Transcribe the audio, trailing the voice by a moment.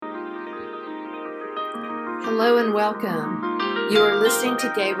Hello and welcome. You are listening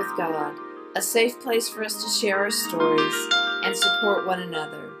to Gay with God, a safe place for us to share our stories and support one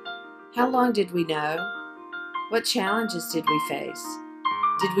another. How long did we know? What challenges did we face?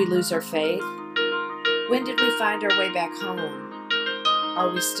 Did we lose our faith? When did we find our way back home?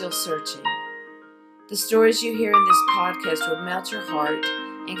 Are we still searching? The stories you hear in this podcast will melt your heart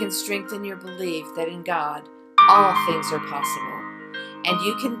and can strengthen your belief that in God, all things are possible, and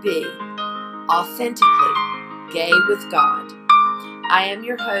you can be authentically gay with God. I am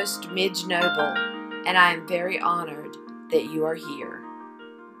your host, Midge Noble, and I am very honored that you are here.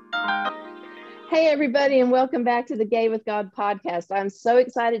 Hey, everybody, and welcome back to the Gay with God podcast. I'm so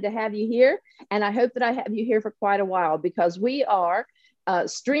excited to have you here, and I hope that I have you here for quite a while because we are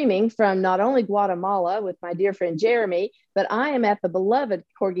streaming from not only Guatemala with my dear friend Jeremy, but I am at the beloved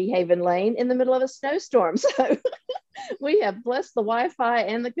Corgi Haven Lane in the middle of a snowstorm. So we have blessed the Wi-Fi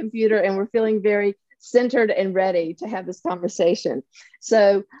and the computer, and we're feeling very centered and ready to have this conversation.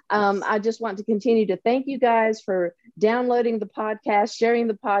 So I just want to continue to thank you guys for downloading the podcast, sharing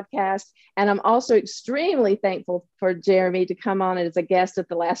the podcast. And I'm also extremely thankful for Jeremy to come on as a guest at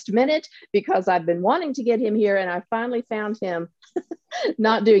the last minute because I've been wanting to get him here and I finally found him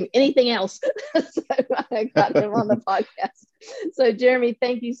not doing anything else. So I got him on the podcast. So Jeremy,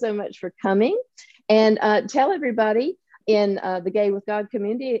 thank you so much for coming. And tell everybody in the Gay with God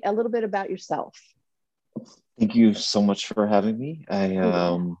community a little bit about yourself. Thank you so much for having me.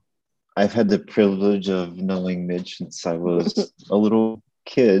 I've had the privilege of knowing Midge since I was a little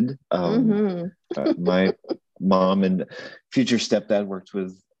kid. My mom and future stepdad worked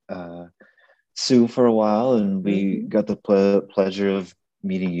with Sue for a while, and we got the pleasure of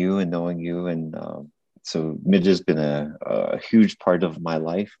meeting you and knowing you. And so Midge has been a huge part of my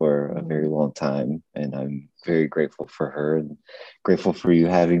life for a very long time, and I'm very grateful for her and grateful for you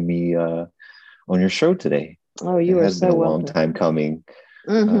having me on your show today. Oh, you are so welcome. It has been a long time coming.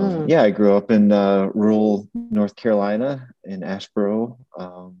 I grew up in rural North Carolina in Asheboro.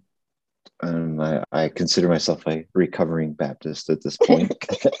 And I consider myself a recovering Baptist at this point.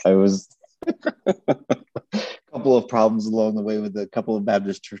 I was a couple of problems along the way with a couple of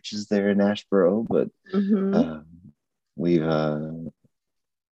Baptist churches there in Asheboro, but we've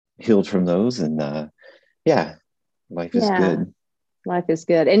healed from those, and life is good. Life is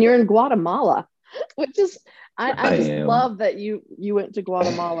good. And you're in Guatemala, which is I just love that you went to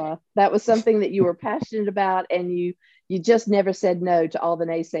Guatemala. That was something that you were passionate about, and you just never said no to all the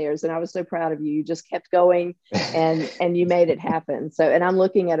naysayers. And I was so proud of you. You just kept going and you made it happen. So, and I'm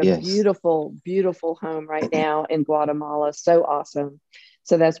looking at a beautiful, beautiful home right now in Guatemala. So awesome.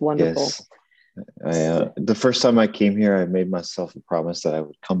 So that's wonderful. Yes. The first time I came here, I made myself a promise that I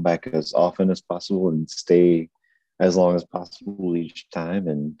would come back as often as possible and stay as long as possible each time.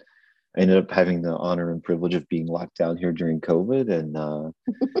 And I ended up having the honor and privilege of being locked down here during COVID, and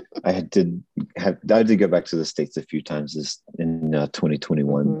I did go back to the States a few times in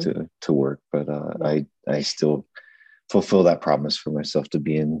 2021 to work, but I still fulfill that promise for myself to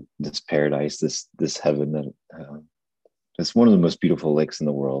be in this paradise, this heaven that it's one of the most beautiful lakes in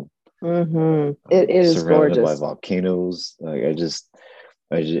the world. It is surrounded gorgeous by volcanoes. I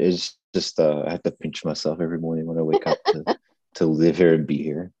have to pinch myself every morning when I wake up to live here and be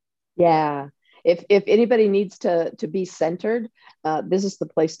here. Yeah. If anybody needs to be centered, this is the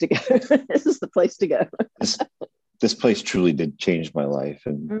place to go. This is the place to go. This place truly did change my life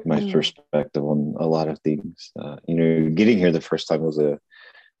and my perspective on a lot of things. Getting here the first time was a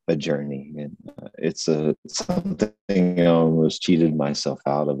journey, and it's something I almost cheated myself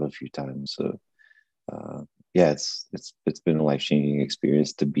out of a few times. So it's been a life-changing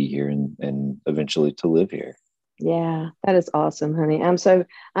experience to be here and eventually to live here. Yeah, that is awesome, honey. I'm so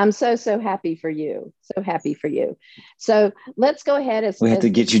happy for you. So happy for you. So let's go ahead. We have to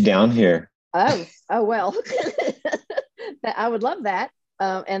get you down here. Oh well, I would love that.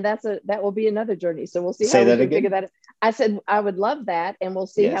 And that will be another journey. So we'll see how we can figure that out. I said I would love that, and we'll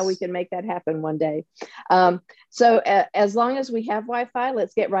see how we can make that happen one day. So as long as we have Wi-Fi,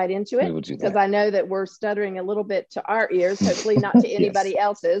 let's get right into it, because I know that we're stuttering a little bit to our ears. Hopefully not to anybody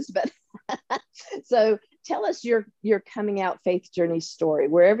else's, but so. Tell us your coming out faith journey story,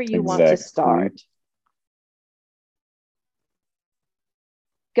 wherever you want to start.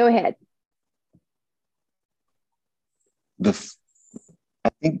 Go ahead. I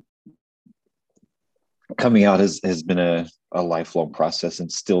think coming out has been a lifelong process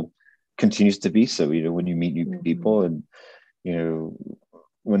and still continues to be so. When you meet new people and,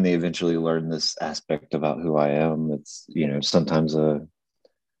 when they eventually learn this aspect about who I am, it's, sometimes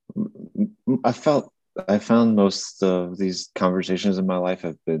I felt I found most of these conversations in my life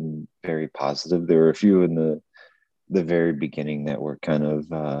have been very positive. There were a few in the very beginning that were kind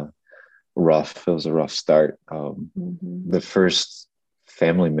of rough. It was a rough start. The first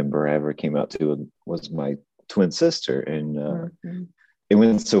family member I ever came out to was my twin sister, and it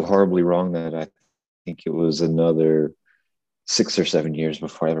went so horribly wrong that I think it was another 6 or 7 years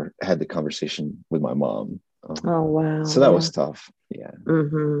before I ever had the conversation with my mom. Oh, wow. So that was tough. Yeah.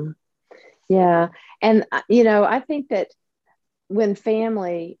 Yeah. And, I think that when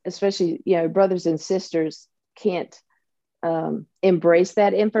family, especially, brothers and sisters, can't embrace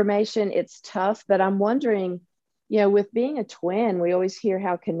that information, it's tough. But I'm wondering, with being a twin, we always hear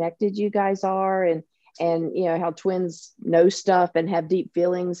how connected you guys are, and how twins know stuff and have deep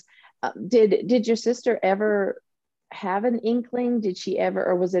feelings. Did your sister ever have an inkling? Did she ever,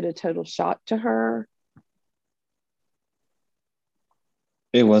 or was it a total shock to her?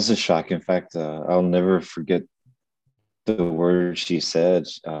 It was a shock. In fact, I'll never forget the words she said.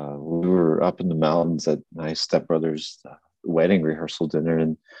 We were up in the mountains at my stepbrother's wedding rehearsal dinner,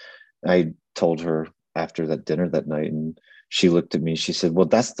 and I told her after that dinner that night, and she looked at me. She said, "Well,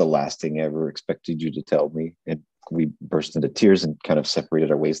 that's the last thing I ever expected you to tell me." And we burst into tears and kind of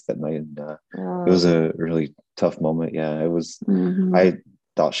separated our ways that night. And it was a really tough moment. Yeah, it was. I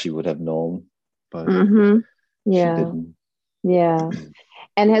thought she would have known, but she didn't. Yeah.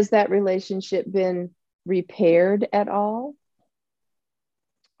 And has that relationship been repaired at all?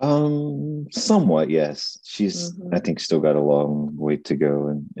 Somewhat, yes. She's, I think, still got a long way to go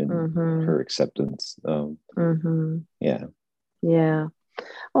in her acceptance. Yeah. Yeah.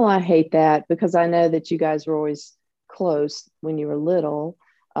 Well, I hate that, because I know that you guys were always close when you were little.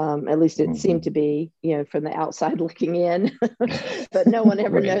 At least it seemed to be, from the outside looking in, but no one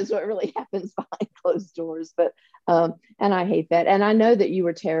ever knows what really happens behind closed doors. But, and I hate that. And I know that you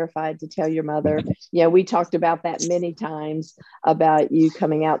were terrified to tell your mother. We talked about that many times, about you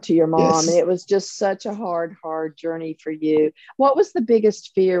coming out to your mom. And it was just such a hard journey for you. What was the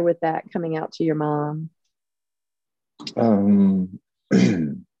biggest fear with that, coming out to your mom?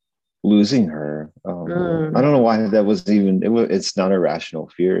 Losing her. I don't know why that was even, it's not a rational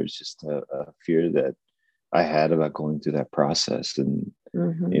fear. It's just a fear that I had about going through that process, and,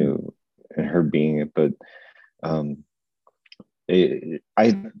 and her being it. But you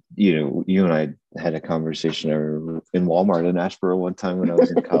and I had a conversation in Walmart in Asheboro one time when I was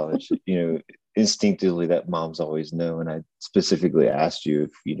in college. Instinctively that moms always know. And I specifically asked you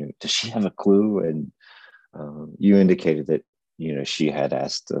if, does she have a clue? And you indicated that, she had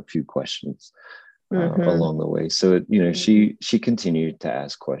asked a few questions along the way. So, she continued to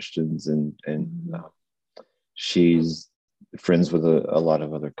ask questions, and she's friends with a lot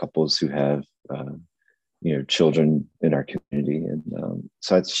of other couples who have, children in our community. And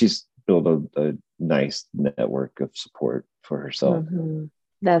so she's built a nice network of support for herself.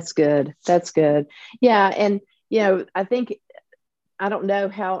 That's good. That's good. Yeah. And, I think, I don't know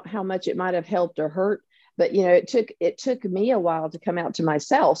how much it might have helped or hurt, but, it took me a while to come out to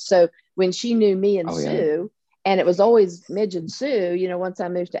myself. So when she knew me and Sue, and it was always Midge and Sue, once I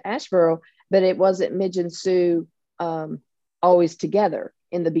moved to Asheboro, but it wasn't Midge and Sue always together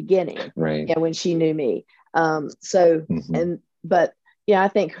in the beginning, right? When she knew me. I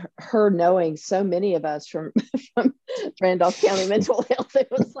think her knowing so many of us from Randolph County Mental Health, it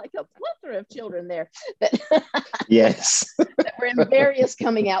was like a plethora of children there that yes, that were in various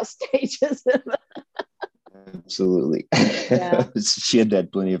coming out stages. Absolutely. Yeah. She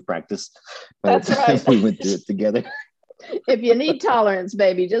had plenty of practice. That's right. We went through it together. If you need tolerance,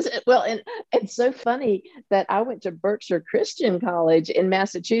 baby, and it's so funny that I went to Berkshire Christian College in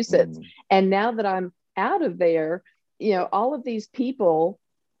Massachusetts. And now that I'm out of there, all of these people,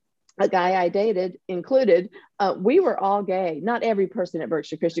 a guy I dated included, we were all gay. Not every person at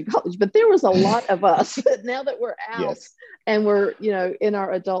Berkshire Christian College, but there was a lot of us. Now that we're out and we're, in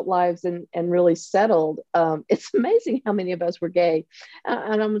our adult lives and really settled, it's amazing how many of us were gay.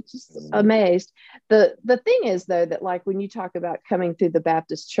 And I'm just amazed. The thing is, though, that like when you talk about coming through the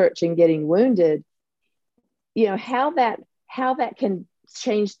Baptist church and getting wounded, how that can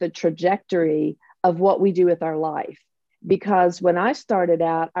change the trajectory of what we do with our life. Because when I started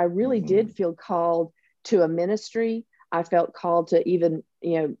out, I really did feel called to a ministry. I felt called to even,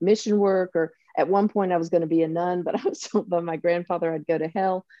 mission work, or at one point I was going to be a nun, but I was told by my grandfather I'd go to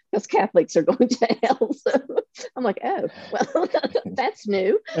hell because Catholics are going to hell. So I'm like, oh, well, that's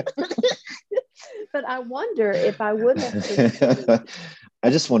new. But I wonder if I would have.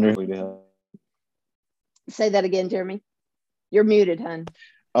 I just wonder. Say that again, Jeremy. You're muted, hon.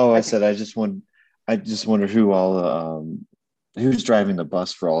 Oh, okay. I said, I just wonder who all who's driving the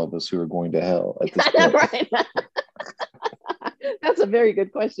bus for all of us who are going to hell at this I know, point? right? That's a very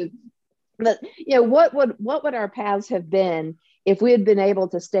good question. But what would our paths have been if we had been able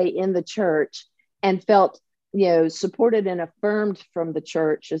to stay in the church and felt supported and affirmed from the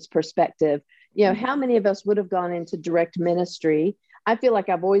church's perspective? How many of us would have gone into direct ministry? I feel like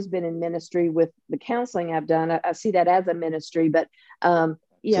I've always been in ministry with the counseling I've done. I see that as a ministry, but that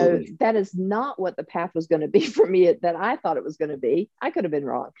is not what the path was going to be for me that I thought it was going to be. I could have been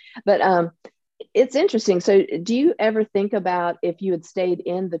wrong, but it's interesting. So do you ever think about if you had stayed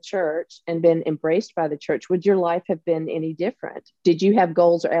in the church and been embraced by the church, would your life have been any different? Did you have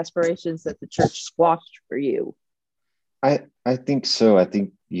goals or aspirations that the church squashed for you? I think so. I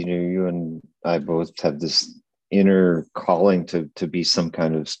think, you and I both have this inner calling to be some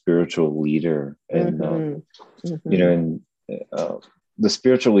kind of spiritual leader. And, the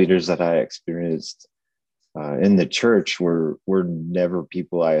spiritual leaders that I experienced in the church were never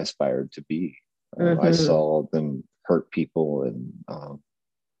people I aspired to be. I saw them hurt people, and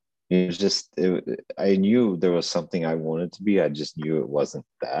it was just, I knew there was something I wanted to be. I just knew it wasn't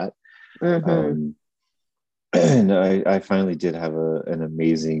that. And I finally did have an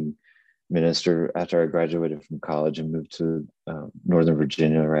amazing minister after I graduated from college and moved to Northern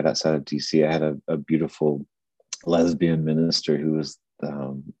Virginia, right outside of DC. I had a beautiful lesbian minister who was,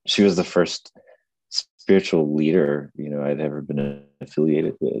 she was the first spiritual leader, I'd ever been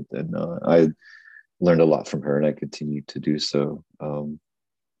affiliated with. And I learned a lot from her, and I continue to do so. And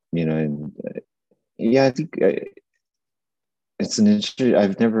I think it's an interesting,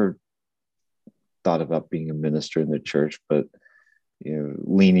 I've never thought about being a minister in the church, but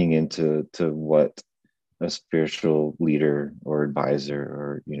leaning into what a spiritual leader or advisor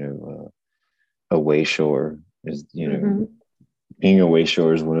or a wayshower is. Being a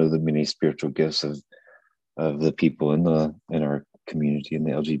wayshower is one of the many spiritual gifts of the people in our community, in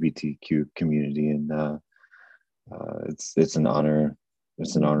the LGBTQ community, and it's an honor.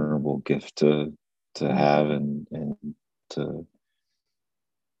 It's an honorable gift to have, and to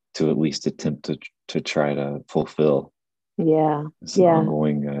at least attempt to try to fulfill. It's an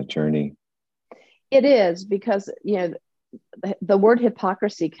ongoing journey. It is, because the word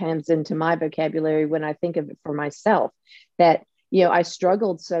hypocrisy comes into my vocabulary when I think of it for myself, that I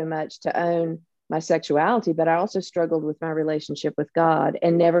struggled so much to own my sexuality, but I also struggled with my relationship with God,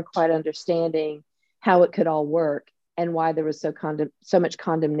 and never quite understanding how it could all work and why there was so much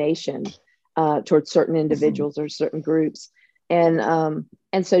condemnation towards certain individuals or certain groups. And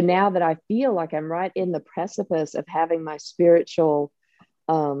so now that I feel like I'm right in the precipice of having my spiritual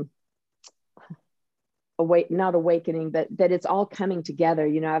not awakening, but that it's all coming together.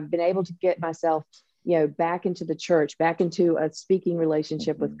 I've been able to get myself, back into the church, back into a speaking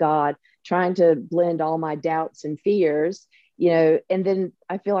relationship with God, trying to blend all my doubts and fears, and then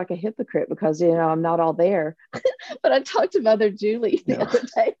I feel like a hypocrite because, I'm not all there. But I talked to Mother Julie the other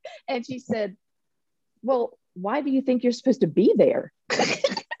day, and she said, well, why do you think you're supposed to be there?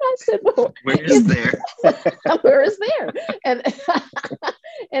 I said, well, where is there? Where is there?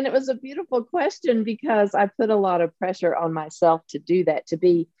 And it was a beautiful question, because I put a lot of pressure on myself to do that, to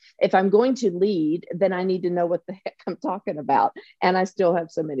be, if I'm going to lead, then I need to know what the heck I'm talking about. And I still have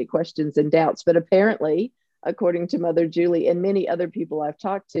so many questions and doubts, but apparently, according to Mother Julie and many other people I've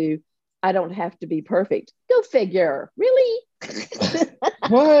talked to, I don't have to be perfect. Go figure. Really?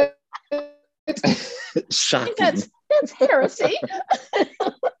 What? Shocking. That's heresy.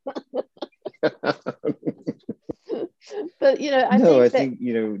 But I think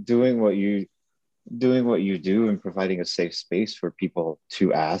doing what you do and providing a safe space for people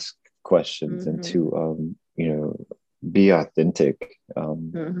to ask questions and to be authentic.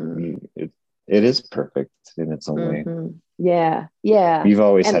 It is perfect in its own way. Yeah. You've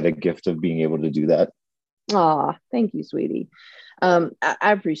always had a gift of being able to do that. Oh, thank you, sweetie. I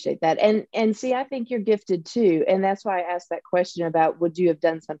appreciate that. And see, I think you're gifted too. And that's why I asked that question about, would you have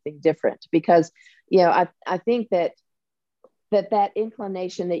done something different? Because, I think that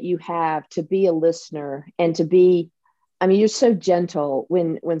inclination that you have to be a listener and to be, you're so gentle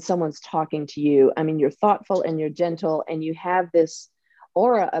when someone's talking to you. You're thoughtful and you're gentle, and you have this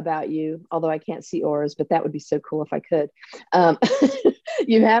aura about you, although I can't see auras, but that would be so cool if I could.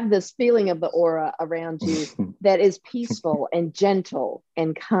 You have this feeling of the aura around you that is peaceful and gentle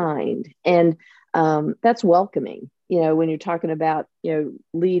and kind. And that's welcoming, when you're talking about,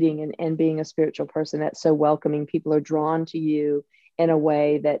 leading and being a spiritual person, that's so welcoming. People are drawn to you in a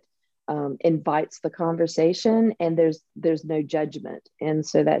way that invites the conversation, and there's no judgment. And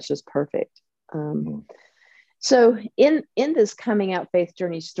so that's just perfect. So in this coming out faith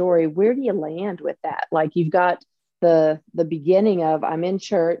journey story, where do you land with that? Like, you've got the beginning of I'm in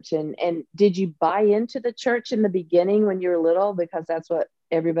church, and did you buy into the church in the beginning when you were little because that's what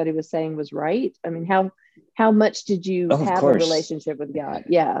everybody was saying was right? I mean, how much did you Oh, of have a course. relationship with God?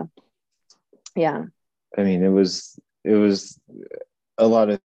 Yeah. Yeah. I mean, it was a lot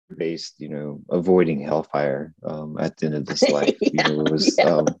of based, avoiding hellfire at the end of this life. Yeah. It was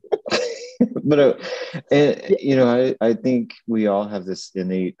Yeah. but I think we all have this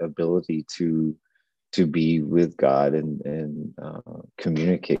innate ability to be with God and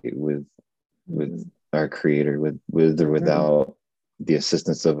communicate with our creator with or without the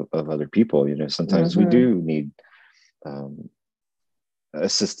assistance of other people. Sometimes we do need um,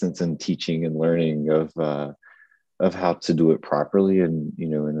 assistance in teaching and learning of how to do it properly, and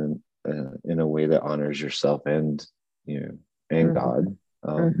in a way that honors yourself and God.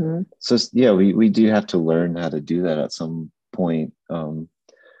 So yeah, we do have to learn how to do that at some point,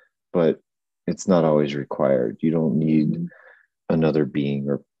 but it's not always required. You don't need another being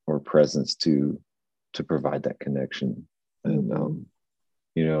or presence to provide that connection. And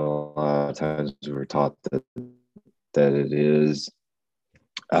a lot of times we're taught that it is.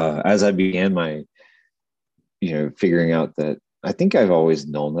 As I began my figuring out that I think I've always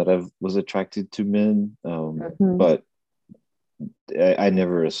known that I was attracted to men, but I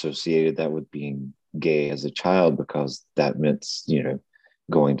never associated that with being gay as a child, because that meant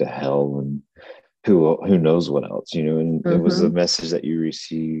going to hell and who knows what else, and it was a message that you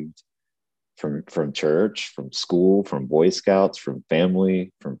received from church, from school, from Boy Scouts, from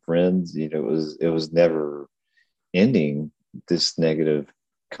family, from friends. It was never ending, this negative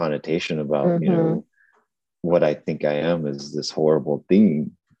connotation about what I think I am is this horrible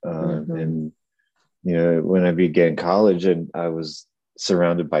thing. And when I began college, and I was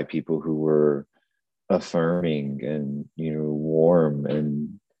surrounded by people who were affirming and warm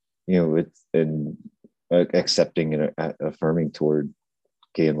and accepting and affirming toward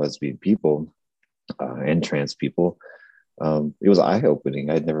gay and lesbian people and trans people, it was eye-opening.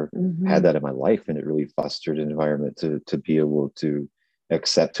 I'd never had that in my life, and it really fostered an environment to be able to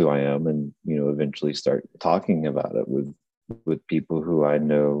accept who I am, and eventually start talking about it with people who I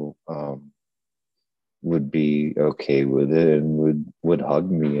know would be okay with it and would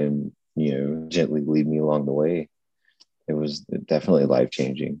hug me and gently lead me along the way. It was definitely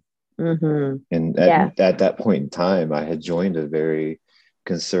life-changing. And at that point in time, I had joined a very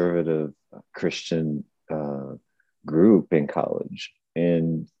conservative Christian group in college,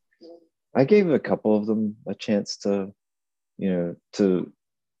 and I gave a couple of them a chance to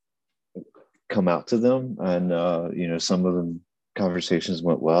come out to them, and some of them conversations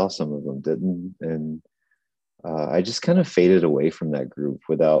went well, some of them didn't, and I just kind of faded away from that group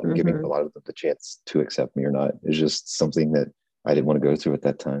without giving a lot of them the chance to accept me or not. It's just something that I didn't want to go through at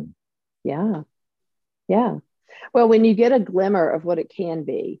that time. Yeah. Well, when you get a glimmer of what it can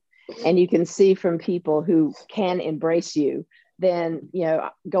be, and you can see from people who can embrace you, then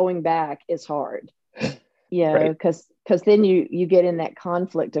going back is hard. Because then you get in that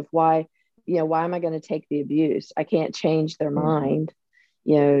conflict of why am I going to take the abuse? I can't change their mind,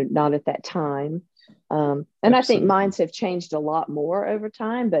 not at that time. And absolutely. I think minds have changed a lot more over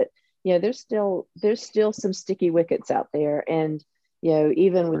time, but there's still some sticky wickets out there. And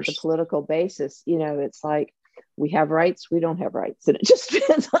even with the political basis, it's like, we have rights, we don't have rights, and it just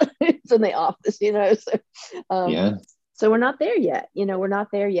depends on who's in the office, so we're not there yet. We're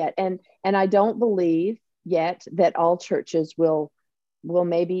not there yet, and I don't believe yet that all churches will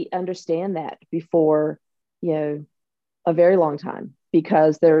maybe understand that before a very long time,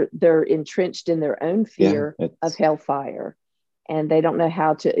 because they're entrenched in their own fear of hellfire, and they don't know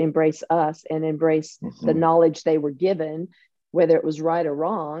how to embrace us and embrace the knowledge they were given, whether it was right or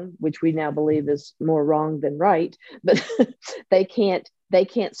wrong, which we now believe is more wrong than right, but they can't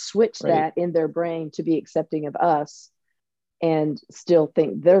switch that in their brain to be accepting of us and still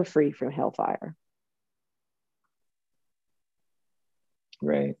think they're free from hellfire.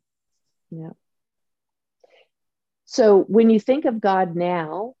 Right. Yeah. So when you think of God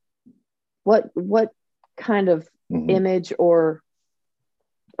now, what kind of image or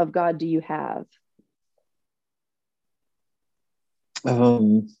of God do you have?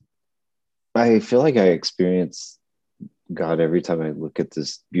 I feel like I experience God every time I look at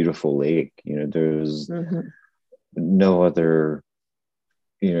this beautiful lake. There's no other,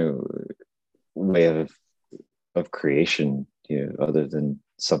 way of creation, other than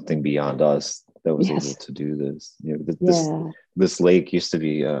something beyond us that was able to do this. This lake used to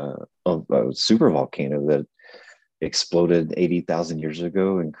be a super volcano that exploded 80,000 years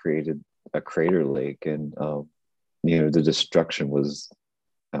ago and created a crater lake, and the destruction was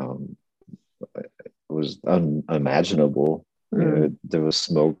was unimaginable. There was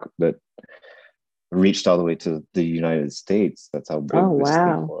smoke that reached all the way to the United States. That's how big this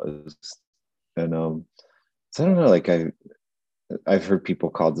thing was. And so I don't know, like I've heard people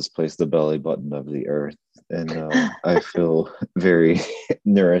call this place the belly button of the earth, and I feel very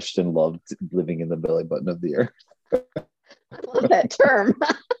nourished and loved living in the belly button of the earth. I love that term.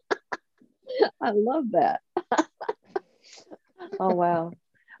 I love that. Oh, wow.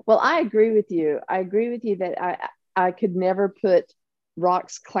 Well, I agree with you. I agree with you that I could never put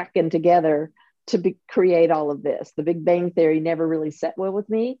rocks clacking together to create all of this. The Big Bang Theory never really set well with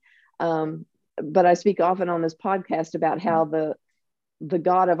me. But I speak often on this podcast about how the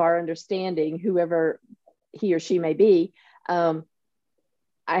God of our understanding, whoever he or she may be, I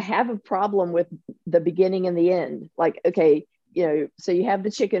have a problem with the beginning and the end. Like, okay, so you have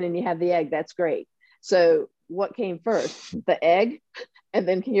the chicken and you have the egg. That's great. So what came first, the egg? And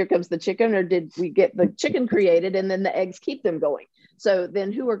then here comes the chicken, or did we get the chicken created and then the eggs keep them going? So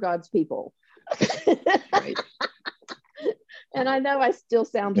then who are God's people? Right. And I know I still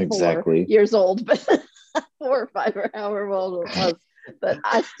sound exactly 4 years old, but 4 or 5 or however old it was. But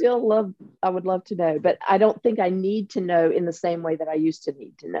I would love to know. But I don't think I need to know in the same way that I used to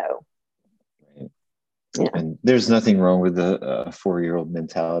need to know. Right. Yeah. And there's nothing wrong with the 4-year-old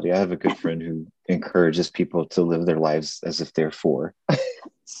mentality. I have a good friend who encourages people to live their lives as if they're 4. So.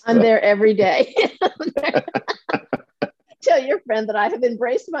 I'm there every day. Tell your friend that I have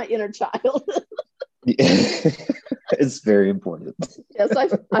embraced my inner child. It's very important. Yes,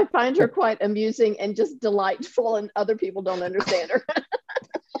 I find her quite amusing and just delightful, and other people don't understand her.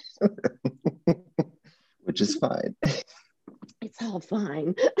 Which is fine. It's all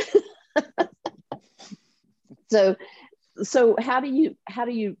fine. So how do you,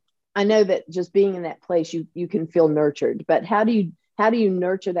 I know that just being in that place, you can feel nurtured, but how do you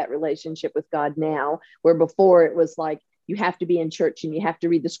nurture that relationship with God now, where before it was like, you have to be in church and you have to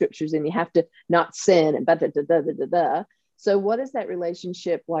read the scriptures and you have to not sin and So what is that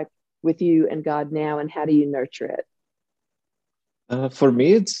relationship like with you and God now, and how do you nurture it? For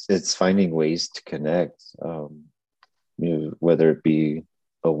me, it's finding ways to connect, whether it be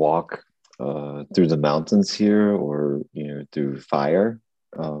a walk through the mountains here, or through fire.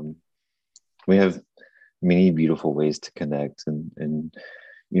 We have many beautiful ways to connect, and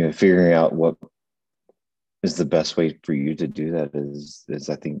figuring out what is the best way for you to do that is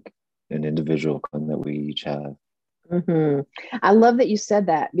I think an individual one that we each have. Mm-hmm. I love that you said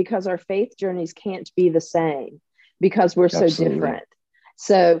that, because our faith journeys can't be the same because we're so different.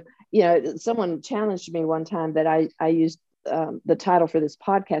 So, someone challenged me one time that I used the title for this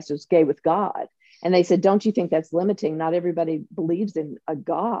podcast was Gay with God. And they said, don't you think that's limiting? Not everybody believes in a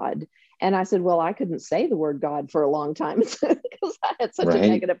God. And I said, well, I couldn't say the word God for a long time because I had such a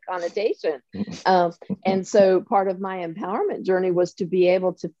negative connotation. And so part of my empowerment journey was to be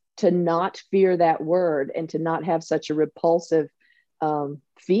able to not fear that word and to not have such a repulsive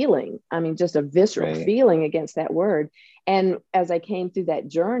feeling. I mean, just a visceral feeling against that word. And as I came through that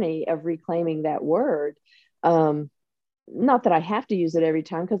journey of reclaiming that word, not that I have to use it every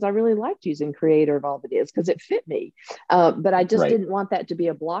time, because I really liked using creator of all that is because it fit me. But I just didn't want that to be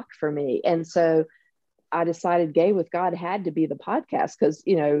a block for me. And so I decided Gay with God had to be the podcast, because,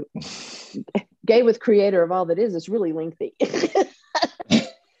 Gay with creator of all that is really lengthy.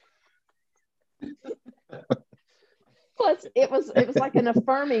 Plus, it was like an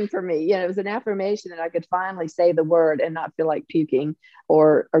affirming for me. It was an affirmation that I could finally say the word and not feel like puking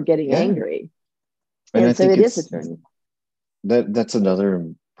or getting angry. And so it is a journey. That's another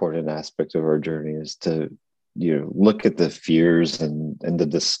important aspect of our journey, is to look at the fears and the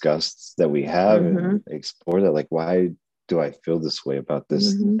disgusts that we have, and explore that. Like, why do I feel this way about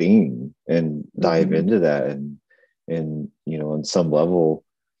this thing, and dive into that, and on some level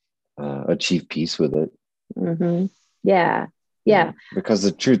achieve peace with it. Yeah because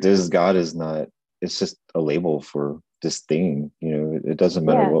the truth is, God is not, it's just a label for this thing. It doesn't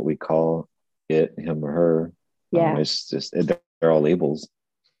matter what we call it, him or her. It's just, they're all labels.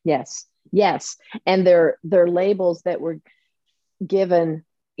 Yes. And they're labels that were given,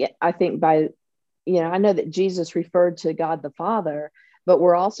 I think, by, I know that Jesus referred to God the Father, but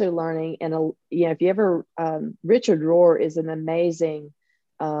we're also learning, and if you ever, Richard Rohr is an amazing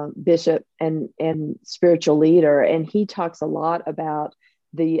bishop and spiritual leader, and he talks a lot about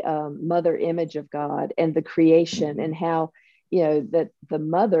the mother image of God and the creation, and how that the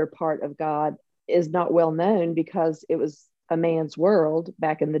mother part of God is not well known because it was a man's world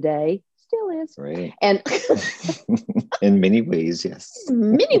back in the day, still is, and in many ways, yes.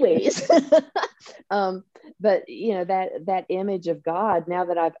 Many ways. but that image of God, now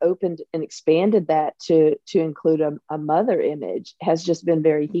that I've opened and expanded that to include a mother image, has just been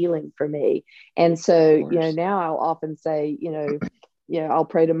very healing for me. And so now I'll often say, I'll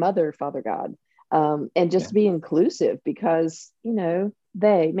pray to Mother, Father God, and just be inclusive, because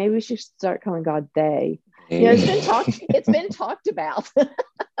maybe we should start calling God they. It's been talked about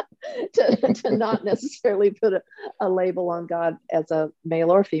to not necessarily put a label on God as a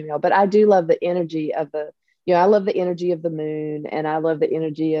male or female, but I do love the energy of I love the energy of the moon, and I love the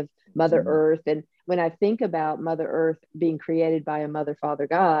energy of Mother Earth. And when I think about Mother Earth being created by a Mother, Father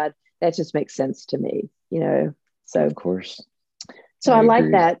God, that just makes sense to me, So of course. So I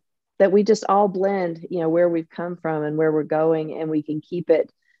like that we just all blend, where we've come from and where we're going, and we can keep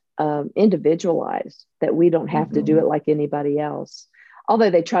it individualized, that we don't have to do it like anybody else. Although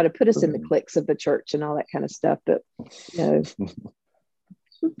they try to put us in the cliques of the church and all that kind of stuff, but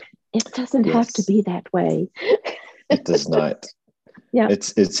it doesn't have to be that way. It does not. Yeah,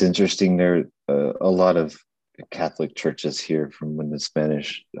 it's interesting. There are a lot of Catholic churches here from when the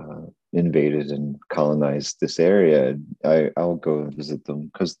Spanish invaded and colonized this area. I'll go and visit them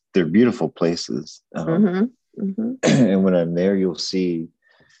because they're beautiful places. And when I'm there, you'll see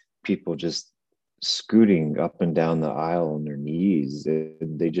people just scooting up and down the aisle on their knees,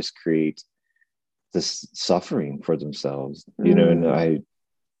 and they just create this suffering for themselves, and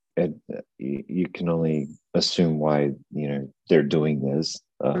you can only assume why they're doing this.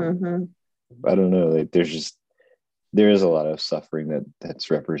 I don't know, like there is a lot of suffering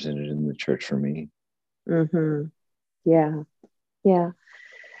that's represented in the church for me. Yeah,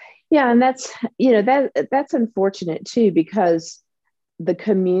 and that's unfortunate too, because the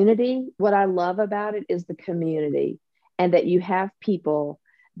community, what I love about it is the community, and that you have people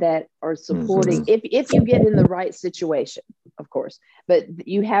that are supporting, if you get in the right situation, of course, but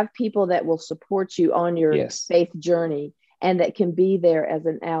you have people that will support you on your faith journey, and that can be there as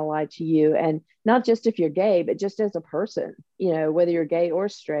an ally to you. And not just if you're gay, but just as a person, whether you're gay or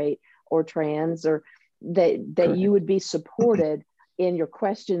straight or trans, or that you would be supported in your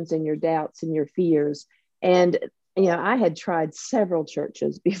questions and your doubts and your fears. And I had tried several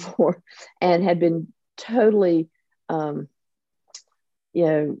churches before and had been totally,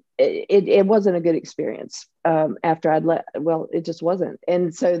 it wasn't a good experience after I'd it just wasn't.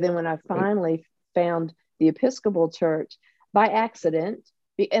 And so then when I finally found the Episcopal Church by accident,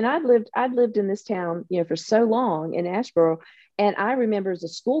 and I'd lived in this town, for so long in Asheboro. And I remember as a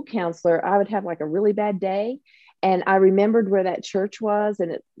school counselor, I would have like a really bad day. And I remembered where that church was,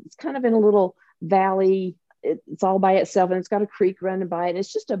 and it's kind of in a little valley. It's all by itself, and it's got a creek running by it. And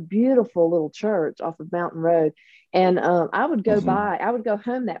it's just a beautiful little church off of Mountain Road. And I would go I would go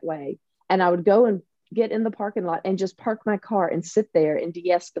home that way, and I would go and get in the parking lot and just park my car and sit there and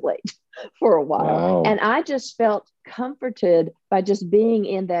de-escalate for a while. Wow. And I just felt comforted by just being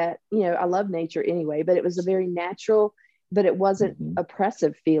in that, I love nature anyway, but it was a very natural, but it wasn't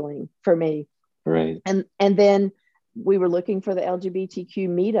oppressive feeling for me. Right. And then we were looking for the LGBTQ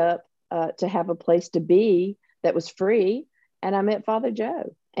meetup to have a place to be that was free. And I met Father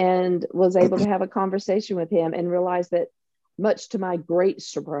Joe and was able to have a conversation with him, and realized that, much to my great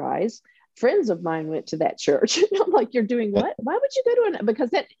surprise, friends of mine went to that church. And I'm like, you're doing what? Why would you go to because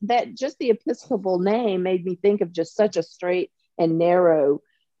that just the Episcopal name made me think of just such a straight and narrow,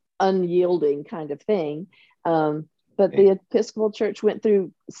 unyielding kind of thing. But the Episcopal Church went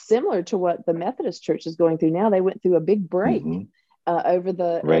through similar to what the Methodist Church is going through now. They went through a big break over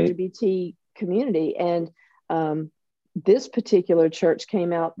the LGBT community. And this particular church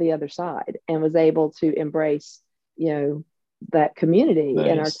came out the other side and was able to embrace, that community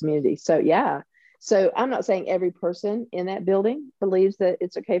in our community. So, yeah. So I'm not saying every person in that building believes that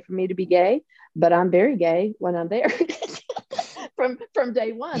it's okay for me to be gay, but I'm very gay when I'm there. From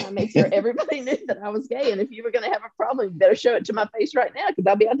day one, I made sure everybody knew that I was gay. And if you were going to have a problem, you better show it to my face right now, because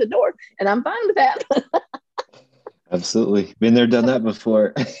I'll be out the door, and I'm fine with that. Absolutely. Been there, done that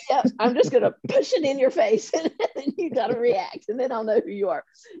before. Yeah, I'm just going to push it in your face, and then you got to react, and then I'll know who you are.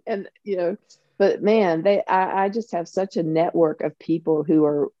 And, but man, I just have such a network of people who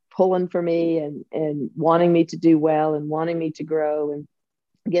are pulling for me and wanting me to do well and wanting me to grow and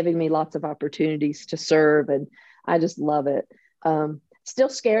giving me lots of opportunities to serve. And I just love it. Still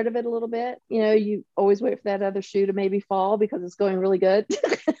scared of it a little bit. You always wait for that other shoe to maybe fall because it's going really good.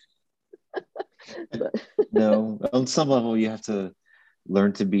 No, on some level, you have to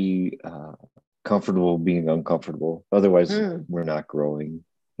learn to be comfortable being uncomfortable. Otherwise, we're not growing.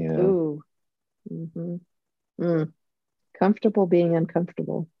 Ooh. Comfortable being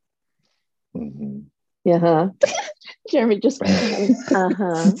uncomfortable. Yeah. Jeremy just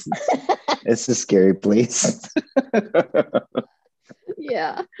It's a scary place.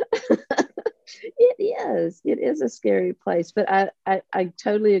 Yeah. It is a scary place, but I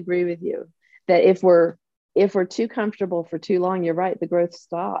totally agree with you that if we're too comfortable for too long, you're right, the growth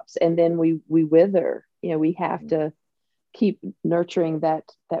stops and then we wither. We have to keep nurturing that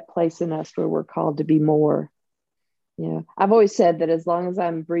place in us where we're called to be more. Yeah, I've always said that as long as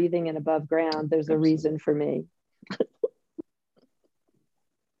I'm breathing and above ground, there's a reason for me.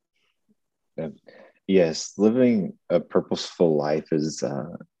 Yes, living a purposeful life is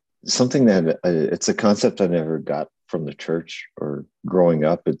something that it's a concept I never got from the church or growing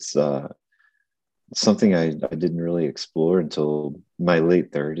up. It's something I didn't really explore until my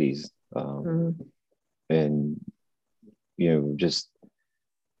late 30s. And, just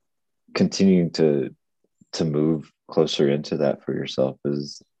continuing to move closer into that for yourself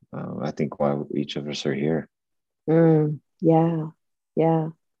is, I think, why each of us are here. Yeah.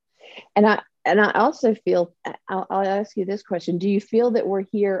 And I also feel, I'll ask you this question. Do you feel that we're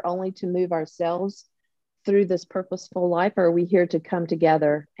here only to move ourselves through this purposeful life, or are we here to come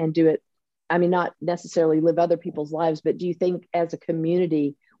together and do it? I mean, not necessarily live other people's lives, but do you think as a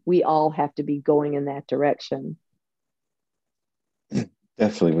community, we all have to be going in that direction?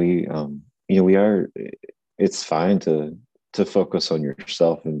 Definitely. We are, it's fine to focus on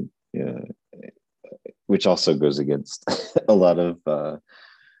yourself, and which also goes against a lot of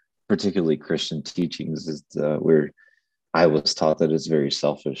particularly Christian teachings, is where I was taught that it's very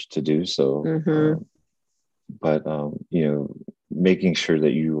selfish to do so. But making sure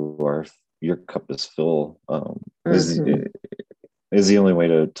that your cup is full is the only way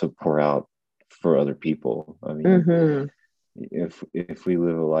to pour out for other people. I mean, if we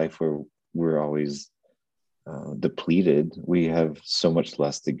live a life where we're always depleted, we have so much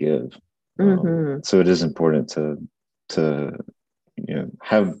less to give. So it is important to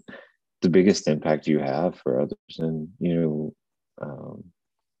have the biggest impact you have for others. And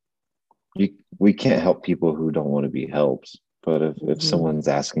we can't help people who don't want to be helped, but if someone's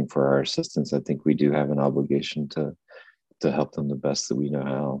asking for our assistance, I think we do have an obligation to help them the best that we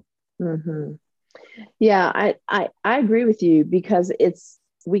know how. Yeah, I agree with you, because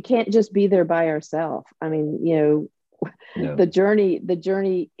we can't just be there by ourselves. I mean, no. the journey,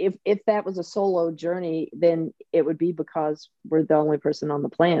 if that was a solo journey, then it would be because we're the only person on the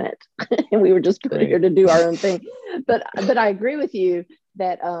planet and we were just put here to do our own thing. But I agree with you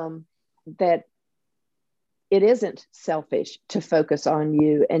that that it isn't selfish to focus on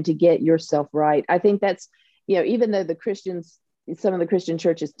you and to get yourself right. I think that's, even though some of the Christian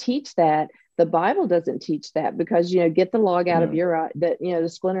churches teach that, the Bible doesn't teach that, because, get the log out of your eye, the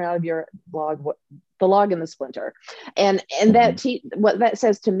splinter out of your log, the log and the splinter. And what that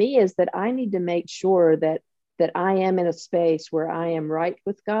says to me is that I need to make sure that I am in a space where I am right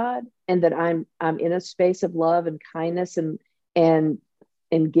with God, and that I'm in a space of love and kindness and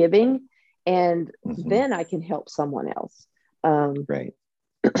giving, and then I can help someone else.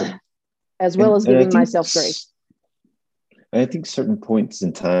 As well as giving myself grace. I think certain points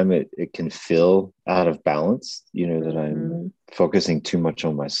in time, it can feel out of balance, that I'm focusing too much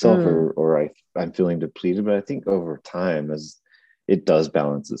on myself, or I'm feeling depleted. But I think over time, as it does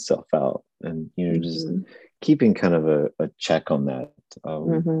balance itself out, and, just keeping kind of a check on that,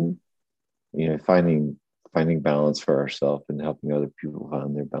 finding balance for ourselves and helping other people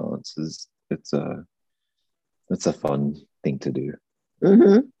find their balance it's a fun thing to do.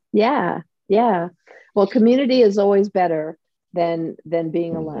 Yeah. Well, community is always better than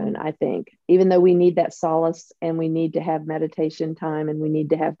being alone, I think, even though we need that solace, and we need to have meditation time, and we need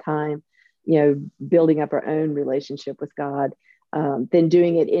to have time, building up our own relationship with God. Then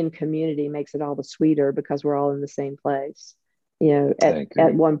doing it in community makes it all the sweeter, because we're all in the same place,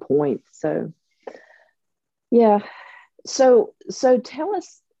 at one point. So yeah. So tell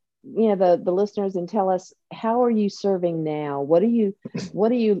us, the listeners, and tell us, how are you serving now? What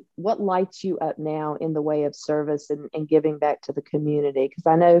lights you up now in the way of service and giving back to the community? Because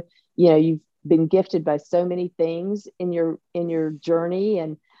I know, you've been gifted by so many things in your journey,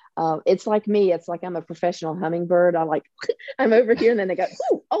 and it's like me. It's like I'm a professional hummingbird. I'm over here, and then they go,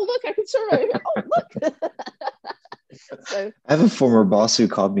 oh look, I can serve over here. Oh look. So I have a former boss who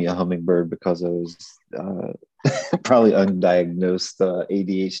called me a hummingbird because I was probably undiagnosed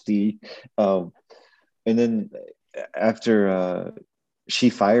ADHD. And then after she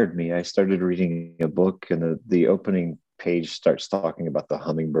fired me, I started reading a book, and the opening page starts talking about the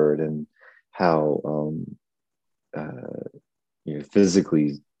hummingbird and how,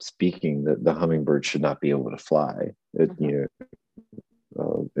 physically speaking, the hummingbird should not be able to fly. It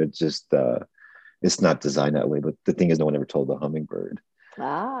just it's not designed that way. But the thing is, no one ever told the hummingbird.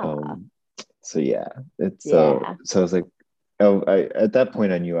 So yeah, it's Yeah. so I was like, oh, at that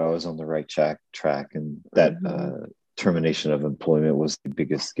point I knew I was on the right track, and that termination of employment was the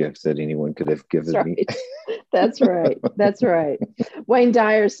biggest gift that anyone could have That's given me. right. That's right. That's right. Wayne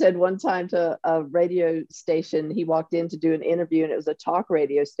Dyer said one time to a radio station, he walked in to do an interview, and it was a talk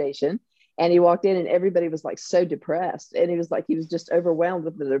radio station. And he walked in and everybody was like so depressed. And he was like, he was just overwhelmed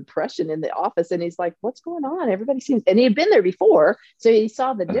with the depression in the office. And he's like, what's going on? Everybody seems, and he had been there before. So he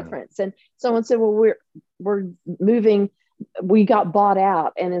saw the difference. And someone said, well, we're moving, we got bought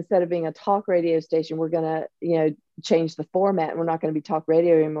out. And instead of being a talk radio station, we're going to, you know, change the format. And we're not going to be talk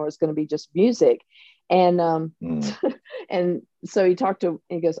radio anymore. It's going to be just music. And and so he talked to,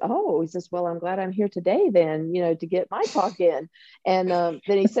 he goes, oh, he says, well, I'm glad I'm here today then, you know, to get my talk in. And then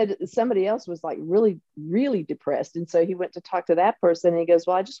he said somebody else was like really, really depressed. And so he went to talk to that person, and he goes,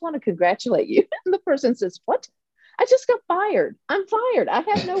 well, I just want to congratulate you. And the person says, what? I just got fired. I'm fired. I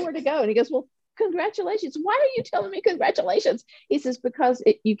have nowhere to go. And he goes, well, congratulations. Why are you telling me congratulations? He says, because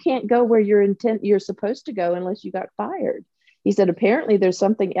you can't go where you're supposed to go unless you got fired. He said, apparently there's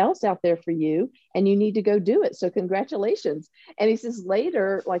something else out there for you and you need to go do it. So congratulations. And he says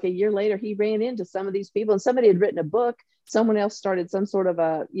later, like a year later, he ran into some of these people, and somebody had written a book. Someone else started some sort of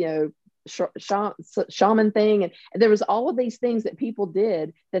a, you know, shaman thing. And there was all of these things that people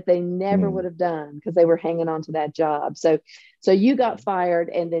did that they never would have done because they were hanging on to that job. So you got fired,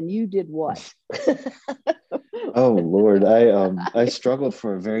 and then you did what? Oh Lord, I struggled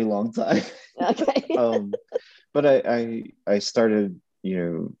for a very long time. Okay. But I started,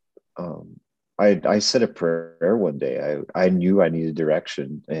 you know, I said a prayer one day. I knew I needed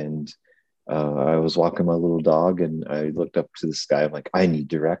direction, and I was walking my little dog, and I looked up to the sky. I'm like, I need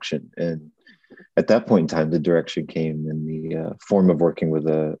direction. And at that point in time, the direction came in the form of working with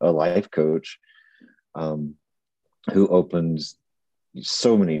a life coach, who opened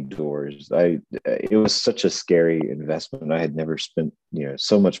so many doors. It was such a scary investment. I had never spent, you know,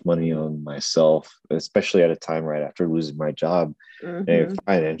 so much money on myself, especially at a time right after losing my job. And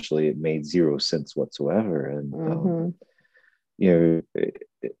financially, it made zero sense whatsoever. And you know,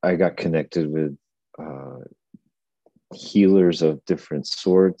 I got connected with healers of different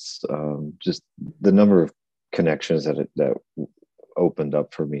sorts. Just the number of connections that opened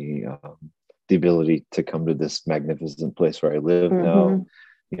up for me. The ability to come to this magnificent place where I live now,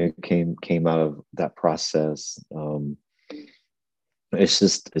 you know, came out of that process. It's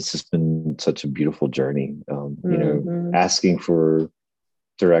just been such a beautiful journey. You know, asking for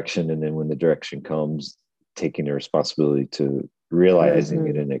direction, and then when the direction comes, taking the responsibility to realizing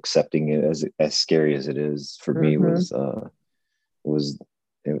it and accepting it, as scary as it is for me, was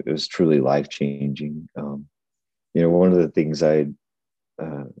truly life changing. You know, one of the things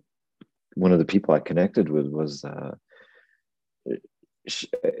one of the people I connected with was,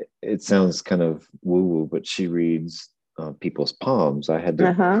 it sounds kind of woo-woo, but she reads people's palms. I had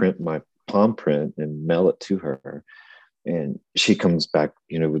to print my palm print and mail it to her. And she comes back,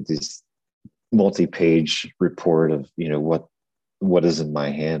 you know, with this multi-page report of, you know, what is in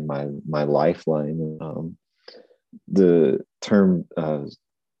my hand, my lifeline. The term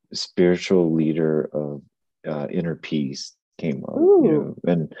spiritual leader of inner peace came up, you know,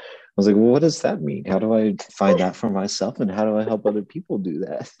 and I was like, well, what does that mean? How do I find that for myself, and how do I help other people do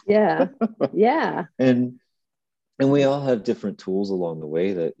that? Yeah. And we all have different tools along the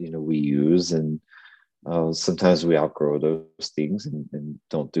way that, you know, we use, and sometimes we outgrow those things and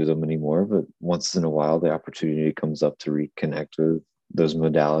don't do them anymore. But once in a while, the opportunity comes up to reconnect with those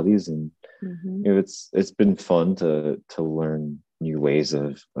modalities, and you know, it's been fun to learn new ways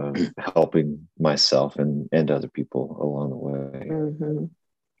of helping myself and other people along the way.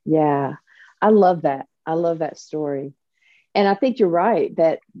 Yeah, I love that. I love that story. And I think you're right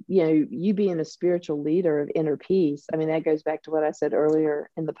that, you know, you being a spiritual leader of inner peace, I mean, that goes back to what I said earlier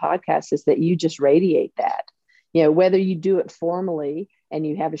in the podcast, is that you just radiate that, you know, whether you do it formally and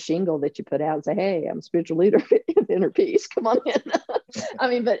you have a shingle that you put out and say, hey, I'm a spiritual leader of inner peace. Come on in. I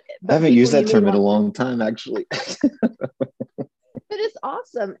mean, but I haven't used that term in a long time, actually. But it's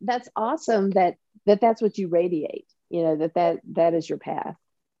awesome. That's awesome that's what you radiate, you know, that is your path,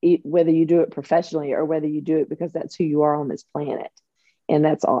 whether you do it professionally or whether you do it because that's who you are on this planet. And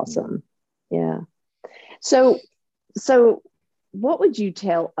that's awesome. Yeah. So what would you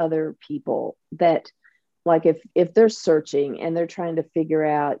tell other people that, like, if they're searching and they're trying to figure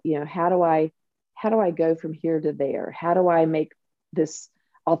out, you know, how do I go from here to there? How do I make this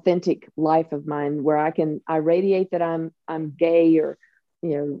authentic life of mine where I radiate that I'm gay, or,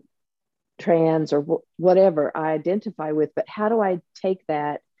 you know, trans, or whatever I identify with, but how do I take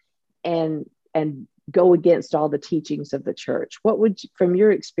that and go against all the teachings of the church? What would you, from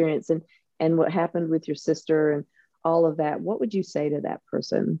your experience, and and what happened with your sister and all of that, what would you say to that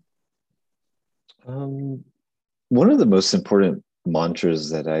person? One of the most important mantras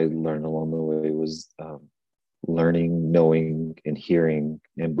that I learned along the way was learning, knowing, and hearing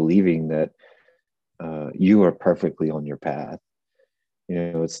and believing that you are perfectly on your path.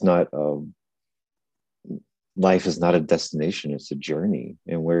 It's not life is not a destination, it's a journey,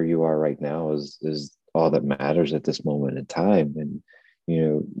 and where you are right now is all that matters at this moment in time. And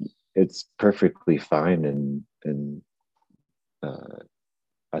it's perfectly fine, and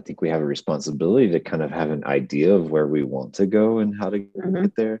I think we have a responsibility to kind of have an idea of where we want to go and how to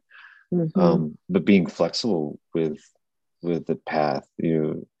get there. But being flexible with the path,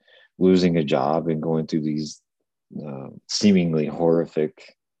 losing a job and going through these seemingly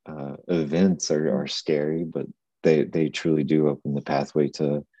horrific events are scary, but they truly do open the pathway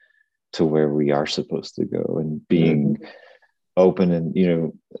to where we are supposed to go. And being open, and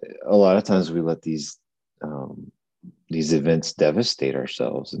a lot of times we let these events devastate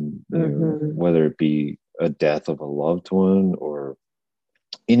ourselves, and whether it be a death of a loved one or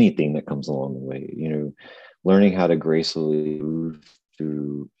anything that comes along the way, learning how to gracefully move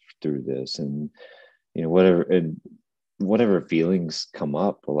through this, and whatever feelings come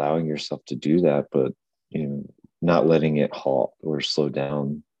up, allowing yourself to do that, but not letting it halt or slow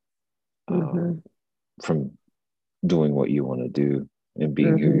down from doing what you want to do and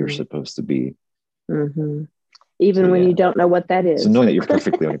being who you're supposed to be. Even when you don't know what that is. So knowing that you're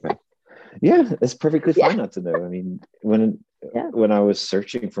perfectly on your path. Yeah, it's perfectly fine not to know. I mean, when I was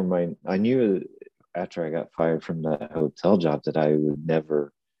searching for I knew after I got fired from that hotel job that I would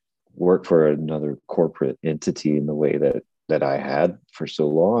never work for another corporate entity in the way that I had for so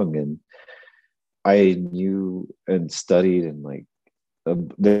long. And I knew and studied, and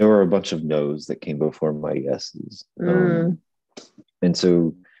there were a bunch of no's that came before my yeses. And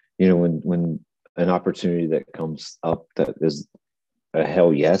so, when an opportunity that comes up that is a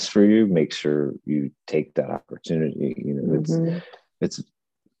hell yes for you, make sure you take that opportunity.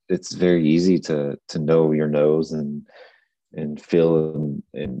 It's very easy to know your no's and feel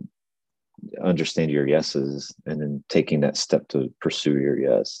and understand your yeses, and then taking that step to pursue your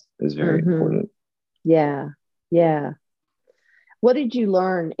yes is very important. Yeah. What did you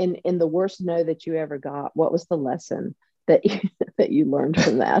learn in the worst no that you ever got? What was the lesson that you learned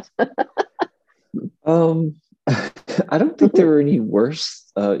from that? I don't think there were any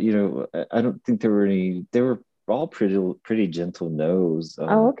worse. I don't think there were any. They were all pretty gentle no's.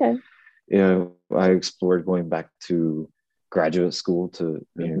 Okay. I explored going back to graduate school to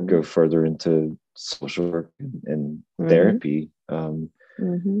go further into social work and therapy.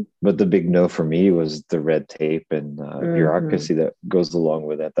 But the big no for me was the red tape and bureaucracy that goes along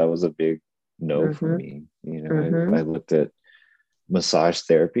with that. That was a big no for me. I looked at massage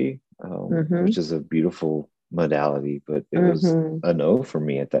therapy, which is a beautiful modality, but it was a no for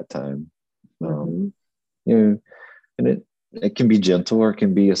me at that time. And it can be gentle, or it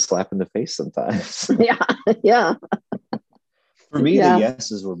can be a slap in the face sometimes. Yeah. For me, the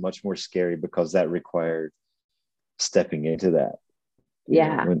yeses were much more scary because that required stepping into that.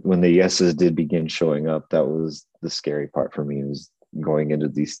 When the yeses did begin showing up, that was the scary part for me, was going into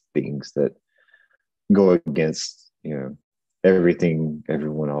these things that go against, everything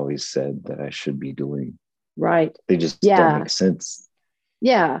everyone always said that I should be doing. Right. They just don't make sense.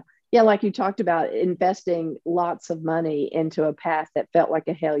 Yeah. Like you talked about investing lots of money into a path that felt like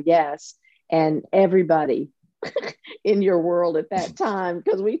a hell yes. And everybody in your world at that time,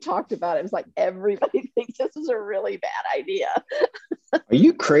 because we talked about it was like everybody thinks this is a really bad idea. Are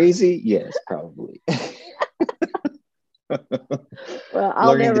you crazy? Yes, probably. Well,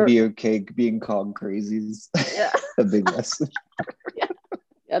 learning to be okay being called crazy is a big lesson.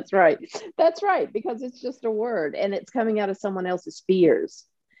 That's right, because it's just a word and it's coming out of someone else's fears.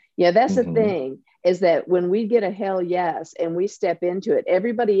 That's the thing, is that when we get a hell yes and we step into it,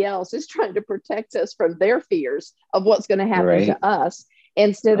 everybody else is trying to protect us from their fears of what's going to happen to us,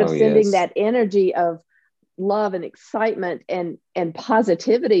 instead of sending that energy of love and excitement and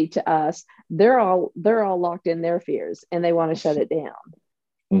positivity to us. They're all locked in their fears and they want to shut it down.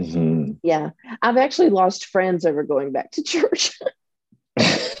 I've actually lost friends over going back to church.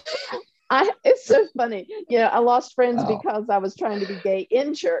 It's so funny. I lost friends because I was trying to be gay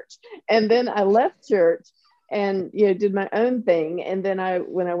in church, and then I left church and did my own thing, and then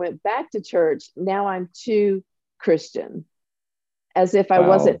when I went back to church, now I'm too Christian, as if I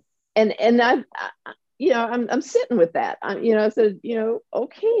wasn't. And I'm sitting with that. I said,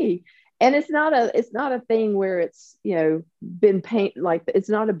 okay. And it's not a thing where it's, been it's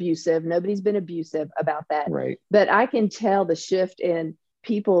not abusive. Nobody's been abusive about that. Right. But I can tell the shift in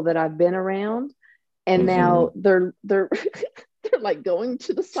people that I've been around, and now they're they're like going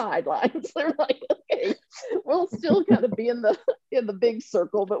to the sidelines. They're like, okay, we'll still kind of be in the big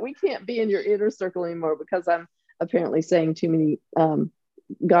circle, but we can't be in your inner circle anymore because I'm apparently saying too many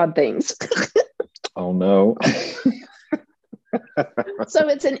God things. Oh no. So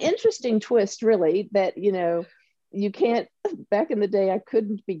it's an interesting twist, really, that, you know, you can't, back in the day, I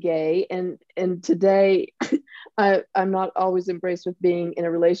couldn't be gay. And today I'm not always embraced with being in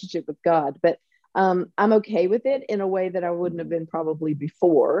a relationship with God, but I'm okay with it in a way that I wouldn't have been probably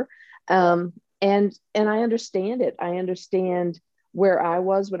before. And I understand it. I understand where I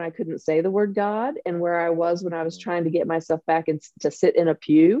was when I couldn't say the word God, and where I was when I was trying to get myself back and to sit in a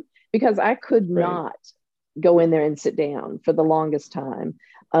pew, because I could not go in there and sit down for the longest time.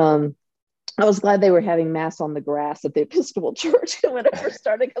 I was glad they were having mass on the grass at the Episcopal Church when I first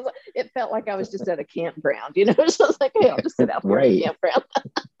started, because it felt like I was just at a campground, you know. So I was like, hey, I'll just sit out there at a campground.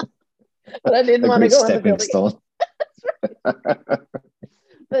 But I didn't want to go in the building.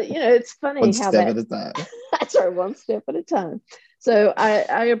 But, you know, it's funny one how step at a time. That's right, one step at a time. So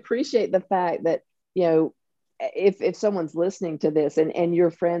I appreciate the fact that, you know, if someone's listening to this and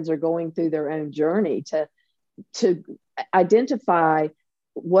your friends are going through their own journey, to identify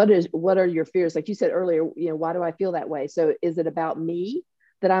what are your fears. Like you said earlier, you know, why do I feel that way? So is it about me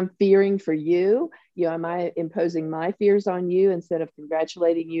that I'm fearing for you? You know, am I imposing my fears on you instead of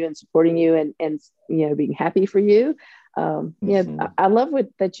congratulating you and supporting you and you know, being happy for you? Yeah, I love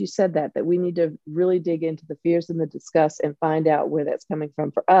that you said that we need to really dig into the fears and the disgust and find out where that's coming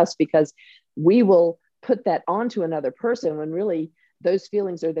from for us, because we will put that onto another person when really those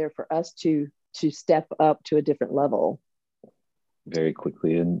feelings are there for us to step up to a different level very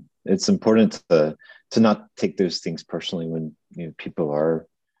quickly. And it's important to not take those things personally when, you know, people are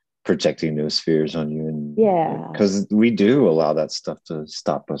projecting those fears on you. And because we do allow that stuff to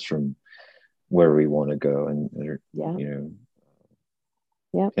stop us from where we want to go. And you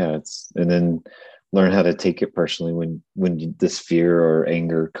know, it's, and then learn how to take it personally when this fear or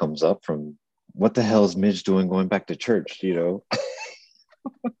anger comes up from, what the hell is Midge doing going back to church, you know?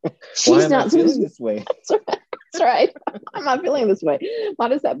 She's not feeling this way. That's right. I'm not feeling this way. Why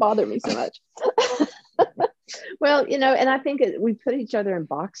does that bother me so much? Well, you know, and I think we put each other in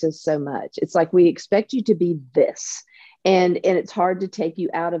boxes so much. It's like we expect you to be this, and it's hard to take you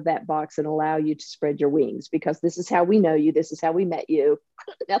out of that box and allow you to spread your wings, because this is how we know you. This is how we met you.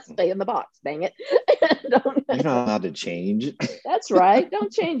 Now stay in the box, dang it. You're not allowed to change. That's right.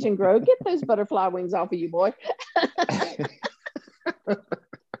 Don't change and grow. Get those butterfly wings off of you, boy.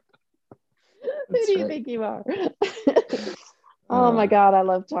 Who do you think you are? Oh my God, I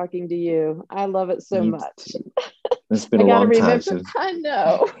love talking to you. I love it so much. It's been a long time. I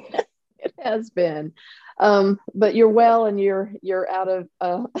know. It has been. But you're well, and you're out of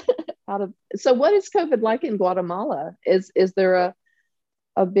so what is COVID like in Guatemala? Is there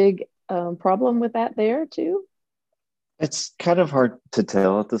a big problem with that there too? It's kind of hard to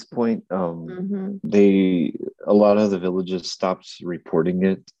tell at this point. A lot of the villages stopped reporting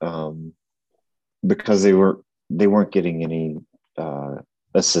it because they weren't getting any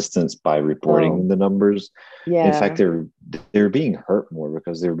assistance by reporting the numbers. In fact, they're being hurt more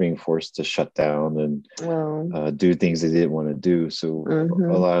because they were being forced to shut down and do things they didn't want to do. So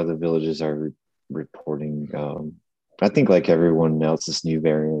a lot of the villages are reporting. I think, like everyone else, this new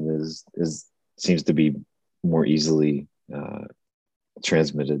variant seems to be more easily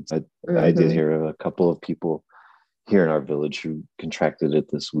transmitted. I did hear of a couple of people here in our village who contracted it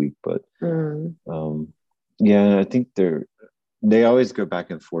this week, but I think they always go back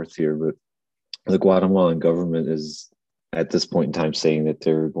and forth here, but the Guatemalan government is at this point in time saying that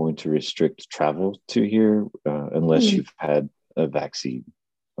they're going to restrict travel to here unless you've had a vaccine.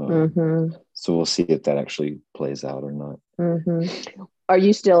 So we'll see if that actually plays out or not. Are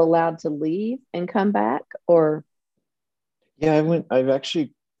you still allowed to leave and come back, or? Yeah, I've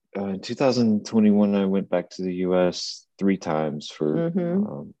actually in 2021 I went back to the US 3 times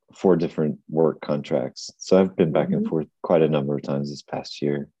for 4 different work contracts. So I've been back and forth quite a number of times this past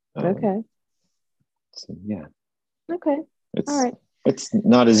year. Okay. So yeah. Okay. All right. It's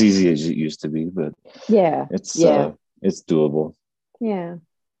not as easy as it used to be, but it's doable. Yeah.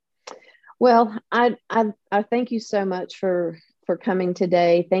 Well, I thank you so much for coming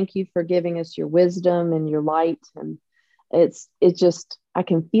today. Thank you for giving us your wisdom and your light, and it's just, I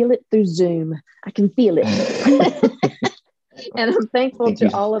can feel it through Zoom. I can feel it. And I'm thankful Thank to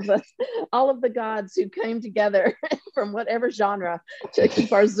you. all of the gods who came together from whatever genre to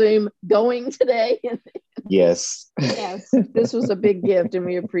keep our Zoom going today. Yes. Yes, this was a big gift and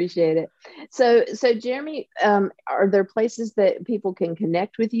we appreciate it. So Jeremy, are there places that people can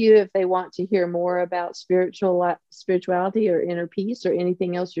connect with you if they want to hear more about spirituality or inner peace or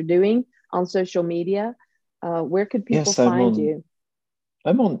anything else you're doing on social media? Where could people Yes, find you?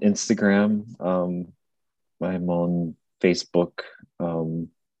 I'm on Instagram. I'm on Facebook,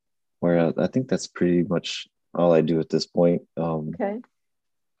 where I think that's pretty much all I do at this point. Okay.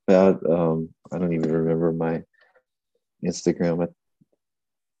 But I don't even remember my Instagram. Let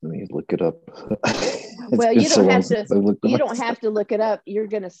me look it up. Well, you don't have to. You don't have to look it up. You're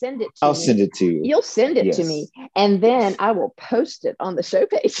going to send it to me. I'll send it to you. You'll send it to me, and then I will post it on the show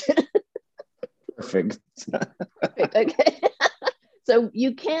page. Perfect. Okay. So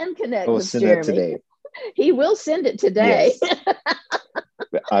you can connect with send Jeremy. That today. He will send it today. Yes.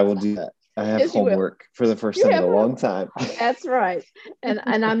 I will do that. I have homework for the first time in a long time. That's right.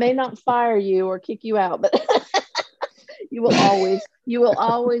 And I may not fire you or kick you out, but you will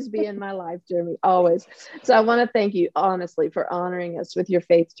always be in my life, Jeremy, always. So I want to thank you honestly for honoring us with your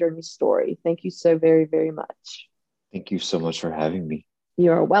faith journey story. Thank you so very, very much. Thank you so much for having me.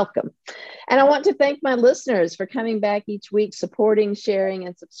 You're welcome. And I want to thank my listeners for coming back each week, supporting, sharing,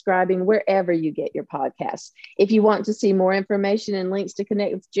 and subscribing wherever you get your podcasts. If you want to see more information and links to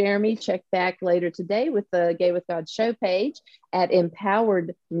connect with Jeremy, check back later today with the Gay with God show page at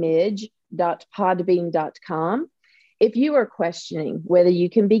empoweredmidge.podbean.com. If you are questioning whether you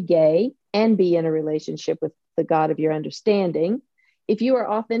can be gay and be in a relationship with the God of your understanding, if you are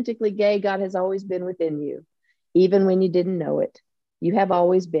authentically gay, God has always been within you, even when you didn't know it. You have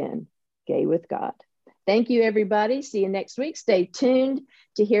always been gay with God. Thank you, everybody. See you next week. Stay tuned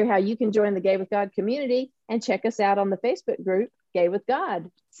to hear how you can join the Gay with God community and check us out on the Facebook group, Gay with God.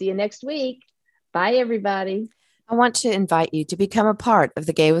 See you next week. Bye, everybody. I want to invite you to become a part of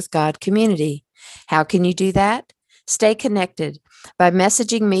the Gay with God community. How can you do that? Stay connected by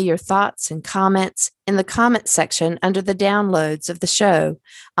messaging me your thoughts and comments in the comment section under the downloads of the show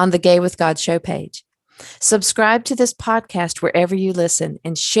on the Gay with God show page. Subscribe to this podcast wherever you listen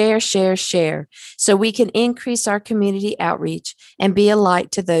and share so we can increase our community outreach and be a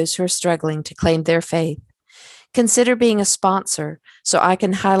light to those who are struggling to claim their faith. Consider being a sponsor so I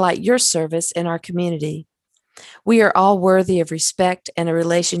can highlight your service in our community. We are all worthy of respect and a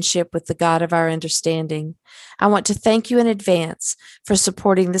relationship with the God of our understanding. I want to thank you in advance for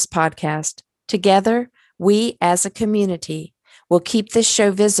supporting this podcast. Together, we as a community will keep this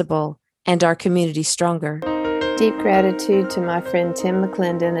show visible and our community stronger. Deep gratitude to my friend Tim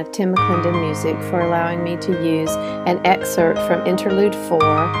McClendon of Tim McClendon Music for allowing me to use an excerpt from Interlude 4,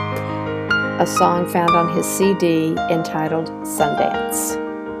 a song found on his CD entitled Sundance.